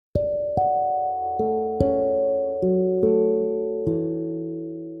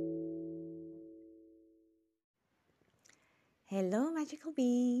Magical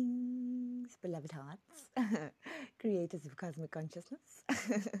beings, beloved hearts, creators of cosmic consciousness.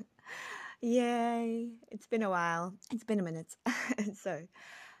 Yay, it's been a while, it's been a minute. So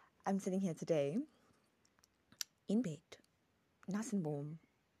I'm sitting here today in bed, nice and warm,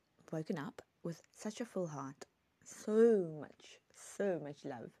 woken up with such a full heart, so much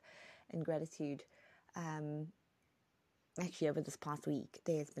love and gratitude. Actually, over this past week,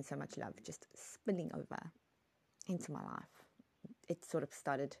 there's been so much love just spilling over into my life. It sort of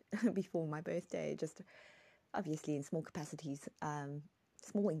started before my birthday, just obviously in small capacities,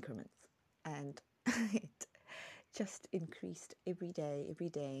 small increments, and it just increased every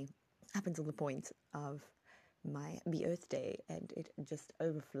day up until the point of the Earth Day, and it just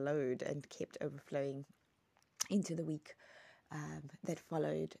overflowed and kept overflowing into the week that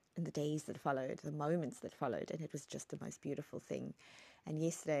followed, and the days that followed, the moments that followed, and it was just the most beautiful thing. And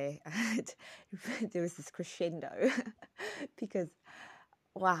yesterday, there was this crescendo because,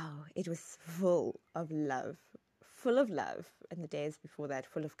 wow, it was full of love. And the days before that,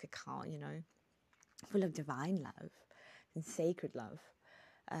 full of cacao, full of divine love and sacred love.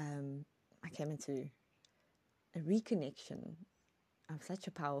 I came into a reconnection of such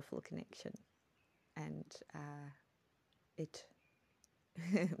a powerful connection, and it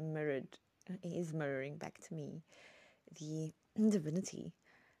is mirroring back to me the divinity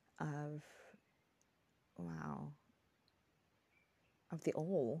of the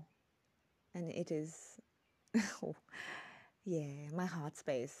all. And it is my heart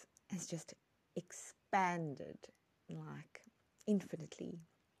space has just expanded like infinitely,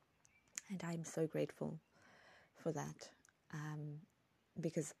 and I'm so grateful for that,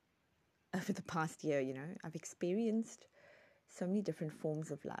 because over the past year, I've experienced so many different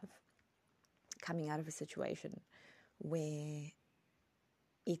forms of love coming out of a situation where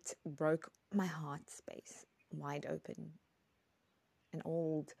it broke my heart space wide open. An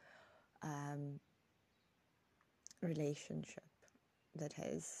old relationship that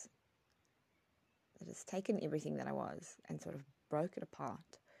has taken everything that I was and sort of broke it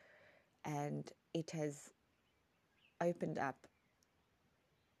apart, and it has opened up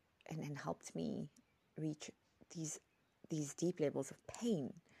and helped me reach these deep levels of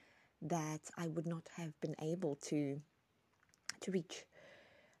pain that I would not have been able to reach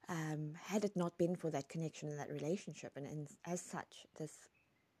had it not been for that connection and that relationship. And as such, this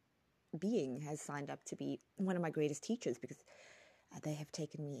being has signed up to be one of my greatest teachers, because they have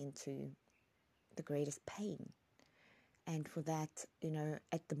taken me into the greatest pain. And for that,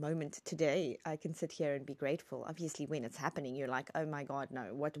 at the moment today, I can sit here and be grateful. Obviously, when it's happening, you're like, oh my God,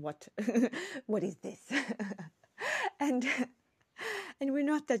 no, what what is this? and we're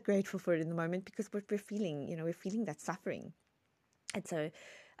not that grateful for it in the moment, because what we're feeling, we're feeling that suffering. And so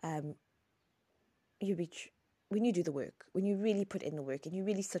when you do the work, when you really put in the work and you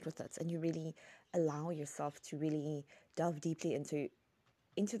really sit with it and you really allow yourself to really delve deeply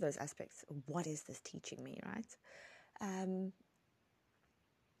into those aspects, what is this teaching me, right?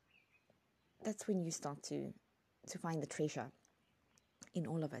 That's when you start to find the treasure in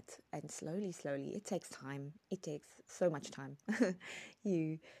all of it. And slowly, it takes time. It takes so much time.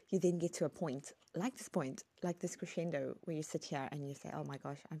 You then get to a point, like this crescendo, where you sit here and you say, oh my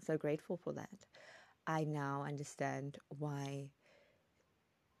gosh, I'm so grateful for that. I now understand why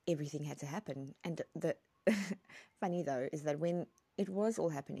everything had to happen. And the funny though is that when it was all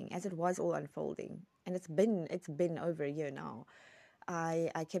happening, as it was all unfolding, and it's been over a year now,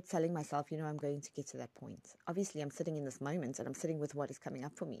 I kept telling myself, I'm going to get to that point. Obviously, I'm sitting in this moment, and I'm sitting with what is coming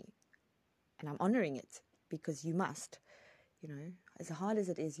up for me, and I'm honoring it, because you must, as hard as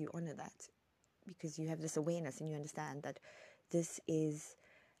it is, you honor that, because you have this awareness and you understand that this is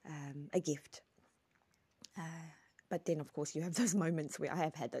a gift. But then, of course, you have those moments where I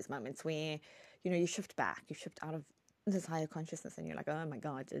have had those moments where, you shift back, you shift out of this higher consciousness, and you're like, oh my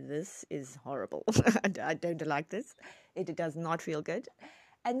God, this is horrible. I don't like this. It does not feel good.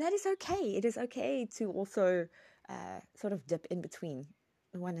 And that is okay. It is okay to also sort of dip in between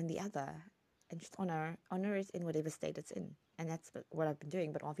one and the other, and just honor it in whatever state it's in. And that's what I've been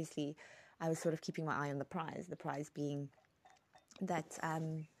doing. But obviously, I was sort of keeping my eye on the prize being that...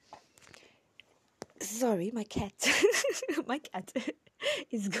 Sorry, my cat. My cat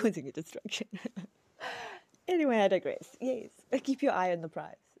is causing a distraction. Anyway, I digress. Yes, keep your eye on the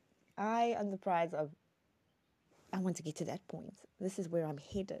prize. Eye on the prize of, I want to get to that point. This is where I'm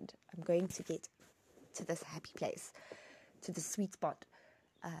headed. I'm going to get to this happy place, to the sweet spot,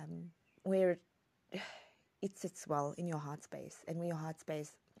 where it sits well in your heart space, and where your heart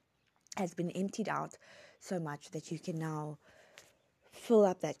space has been emptied out so much that you can now fill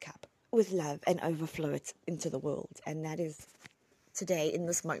up that cup with love and overflow it into the world. And that is, today in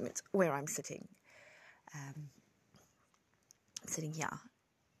this moment where I'm sitting here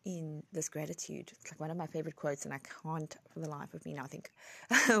in this gratitude. It's like one of my favorite quotes, and I can't for the life of me now think,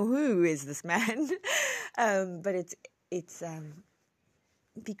 who is this man? But it's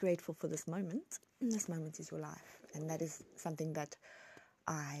be grateful for this moment. And this moment is your life. And that is something that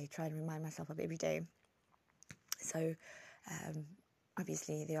I try and remind myself of every day. So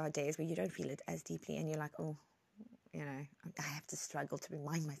obviously there are days where you don't feel it as deeply and you're like, oh, I have to struggle to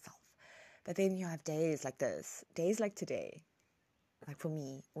remind myself. But then you have days like this, days like today, like for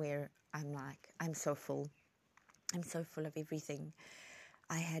me, where I'm so full. I'm so full of everything.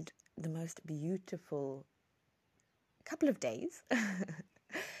 I had the most beautiful couple of days.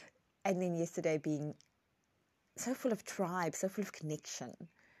 And then yesterday being so full of tribe, so full of connection.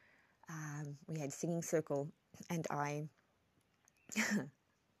 We had singing circle, and I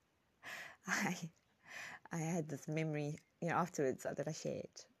had this memory, afterwards that I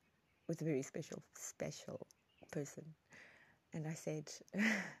shared with a very special person. And I said,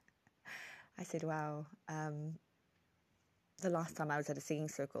 wow, the last time I was at a singing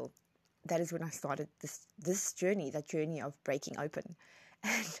circle, that is when I started this journey, that journey of breaking open.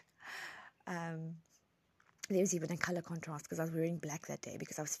 And there was even a color contrast because I was wearing black that day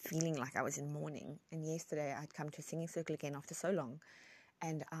because I was feeling like I was in mourning. And yesterday I'd come to a singing circle again after so long,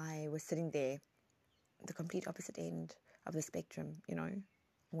 and I was sitting there, the complete opposite end of the spectrum,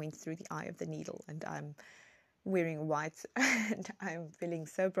 went through the eye of the needle, and I'm wearing white and I'm feeling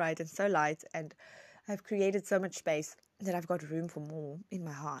so bright and so light, and I've created so much space that I've got room for more in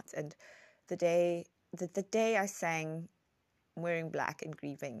my heart. And the day I sang wearing black and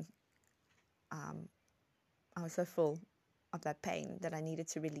grieving, I was so full of that pain that I needed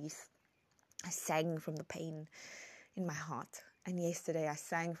to release. I sang from the pain in my heart. And yesterday I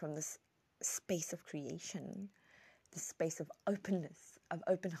sang from this space of creation, this space of openness, of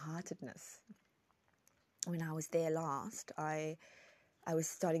open-heartedness. When I was there last, I was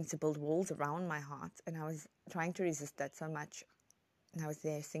starting to build walls around my heart, and I was trying to resist that so much. And I was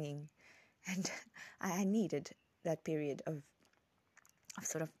there singing, and I needed that period of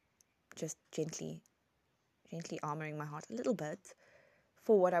sort of just gently armoring my heart a little bit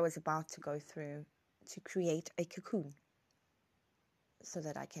for what I was about to go through, to create a cocoon so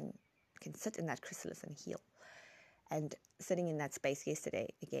that I can sit in that chrysalis and heal. And sitting in that space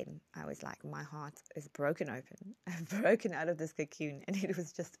yesterday, again, I was like, my heart is broken open. I've broken out of this cocoon, and it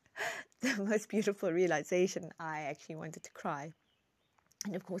was just the most beautiful realization. I actually wanted to cry.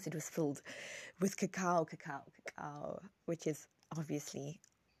 And of course it was filled with cacao, which is obviously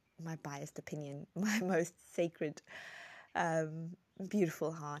my biased opinion, my most sacred,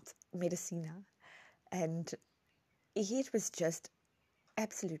 beautiful heart, medicina. And it was just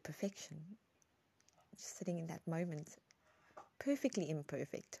absolute perfection. Just sitting in that moment, perfectly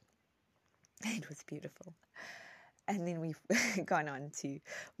imperfect. It was beautiful. And then we've gone on to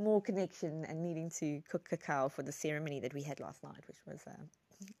more connection and needing to cook cacao for the ceremony that we had last night, which was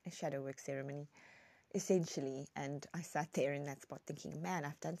a shadow work ceremony, essentially. And I sat there in that spot thinking, man,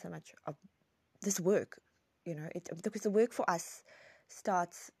 I've done so much of this work, because the work for us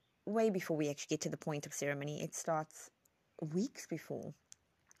starts way before we actually get to the point of ceremony. It starts weeks before,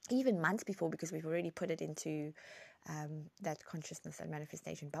 even months before, because we've already put it into that consciousness and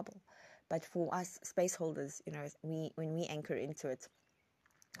manifestation bubble. But for us space holders, when we anchor into it,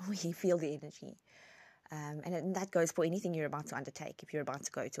 we feel the energy. And that goes for anything you're about to undertake. If you're about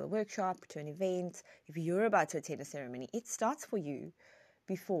to go to a workshop, to an event, if you're about to attend a ceremony, it starts for you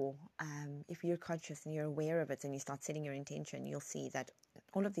before. If you're conscious and you're aware of it and you start setting your intention, you'll see that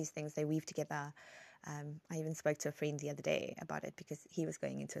all of these things, they weave together. I even spoke to a friend the other day about it because he was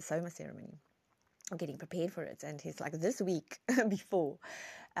going into a soma ceremony, getting prepared for it, and he's like, this week before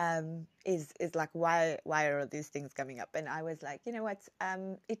is like, why are these things coming up? And I was like, you know what,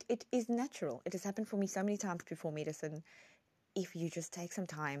 it is natural. It has happened for me so many times before medicine. If you just take some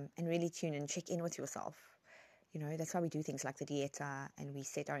time and really tune and check in with yourself, that's why we do things like the dieta, and we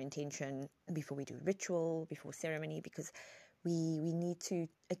set our intention before we do ritual, before ceremony, because we need to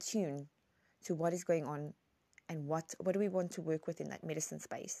attune to what is going on and what do we want to work with in that medicine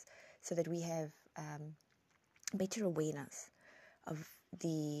space, so that we have better awareness of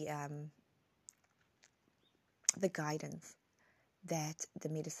the guidance that the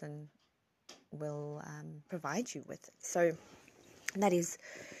medicine will provide you with. So that is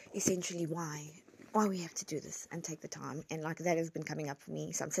essentially why we have to do this and take the time. And like, that has been coming up for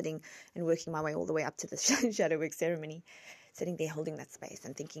me. So I'm sitting and working my way all the way up to the shadow work ceremony, sitting there holding that space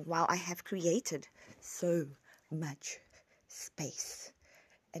and thinking, wow, I have created so much space,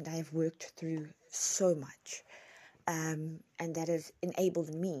 and I have worked through so much. And that has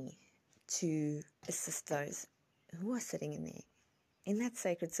enabled me to assist those who are sitting in there, in that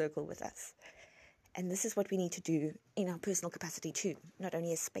sacred circle with us. And this is what we need to do in our personal capacity too, not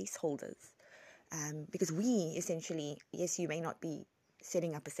only as space holders. Because we essentially, yes, you may not be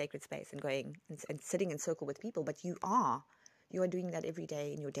setting up a sacred space and going and sitting in circle with people, but you are doing that every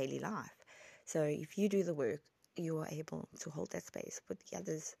day in your daily life. So if you do the work, you are able to hold that space for the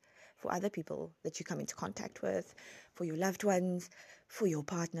others, for other people that you come into contact with, for your loved ones, for your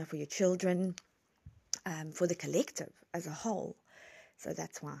partner, for your children, for the collective as a whole. So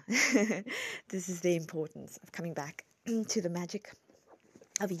that's why this is the importance of coming back to the magic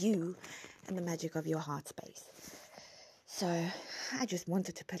of you and the magic of your heart space. So I just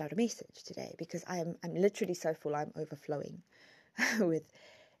wanted to put out a message today because I'm literally so full. I'm overflowing with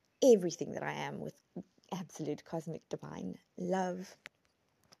everything that I am, with absolute cosmic divine love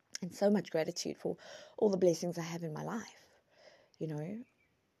and so much gratitude for all the blessings I have in my life. You know,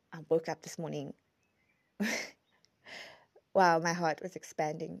 I woke up this morning. Wow, my heart was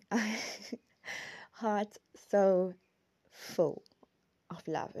expanding. Heart so full of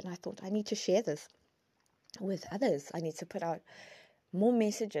love. And I thought, I need to share this with others. I need to put out more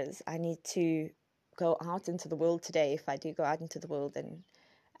messages. I need to go out into the world today, if I do go out into the world, and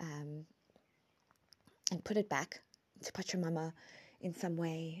put it back to Pachamama in some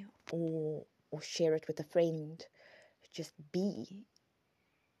way, or share it with a friend. Just be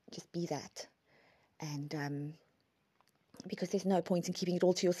that. And because there's no point in keeping it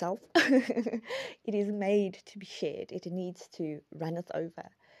all to yourself. It is made to be shared. It needs to runneth over.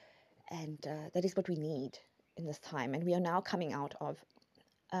 And that is what we need in this time. And we are now coming out of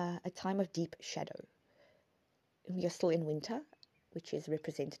a time of deep shadow. We are still in winter, which is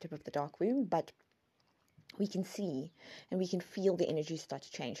representative of the dark womb, but we can see and we can feel the energy start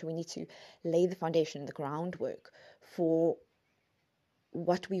to change. So we need to lay the foundation, the groundwork for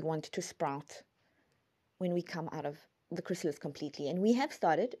what we want to sprout when we come out of the chrysalis completely. And we have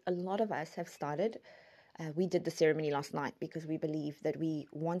started, a lot of us have started. We did the ceremony last night because we believe that we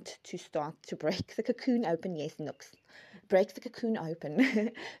want to start to break the cocoon open. Yes, Nooks. Break the cocoon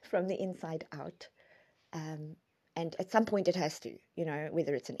open from the inside out. And at some point it has to, you know,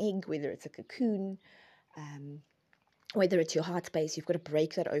 whether it's an egg, whether it's a cocoon, whether it's your heart space, you've got to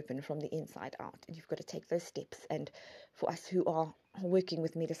break that open from the inside out. And you've got to take those steps. And for us who are working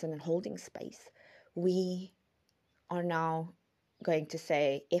with medicine and holding space, we are now going to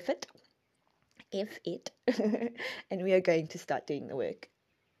say, F it, and we are going to start doing the work.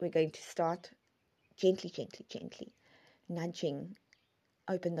 We're going to start gently, nudging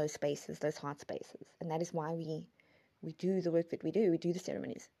open those spaces, those heart spaces. And that is why we do the work that we do. We do the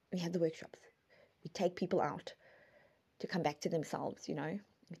ceremonies. We have the workshops. We take people out to come back to themselves, you know.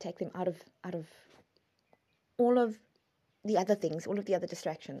 We take them out of all of the other things, all of the other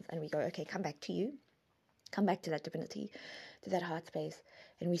distractions, and we go, okay, come back to you. Come back to that divinity, to that heart space,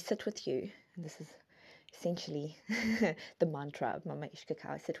 and we sit with you. And this is essentially the mantra of Mama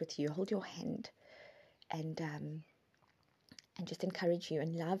Ishkakau. Sit with you, hold your hand, and just encourage you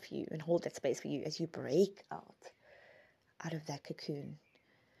and love you and hold that space for you as you break out of that cocoon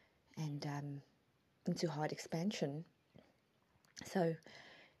and into heart expansion. So,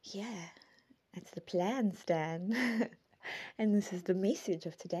 yeah, that's the plan, Stan. And this is the message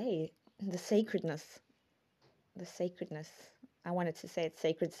of today, the sacredness. I wanted to say it's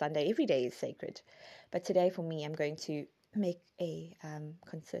Sacred Sunday. Every day is sacred. But today for me, I'm going to make a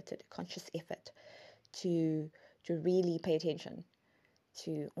concerted, conscious effort to really pay attention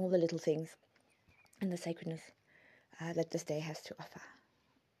to all the little things and the sacredness that this day has to offer,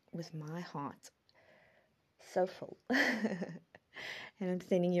 with my heart so full. And I'm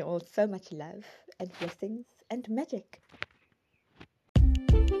sending you all so much love and blessings and magic.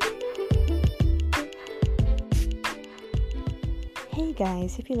 Hey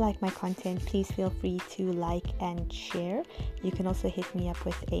guys, if you like my content, please feel free to like and share. You can also hit me up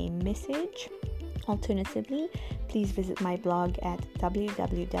with a message. Alternatively, please visit my blog at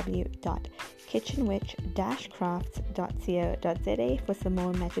www.kitchenwitch-crafts.co.za for some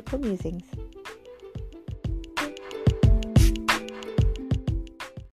more magical musings.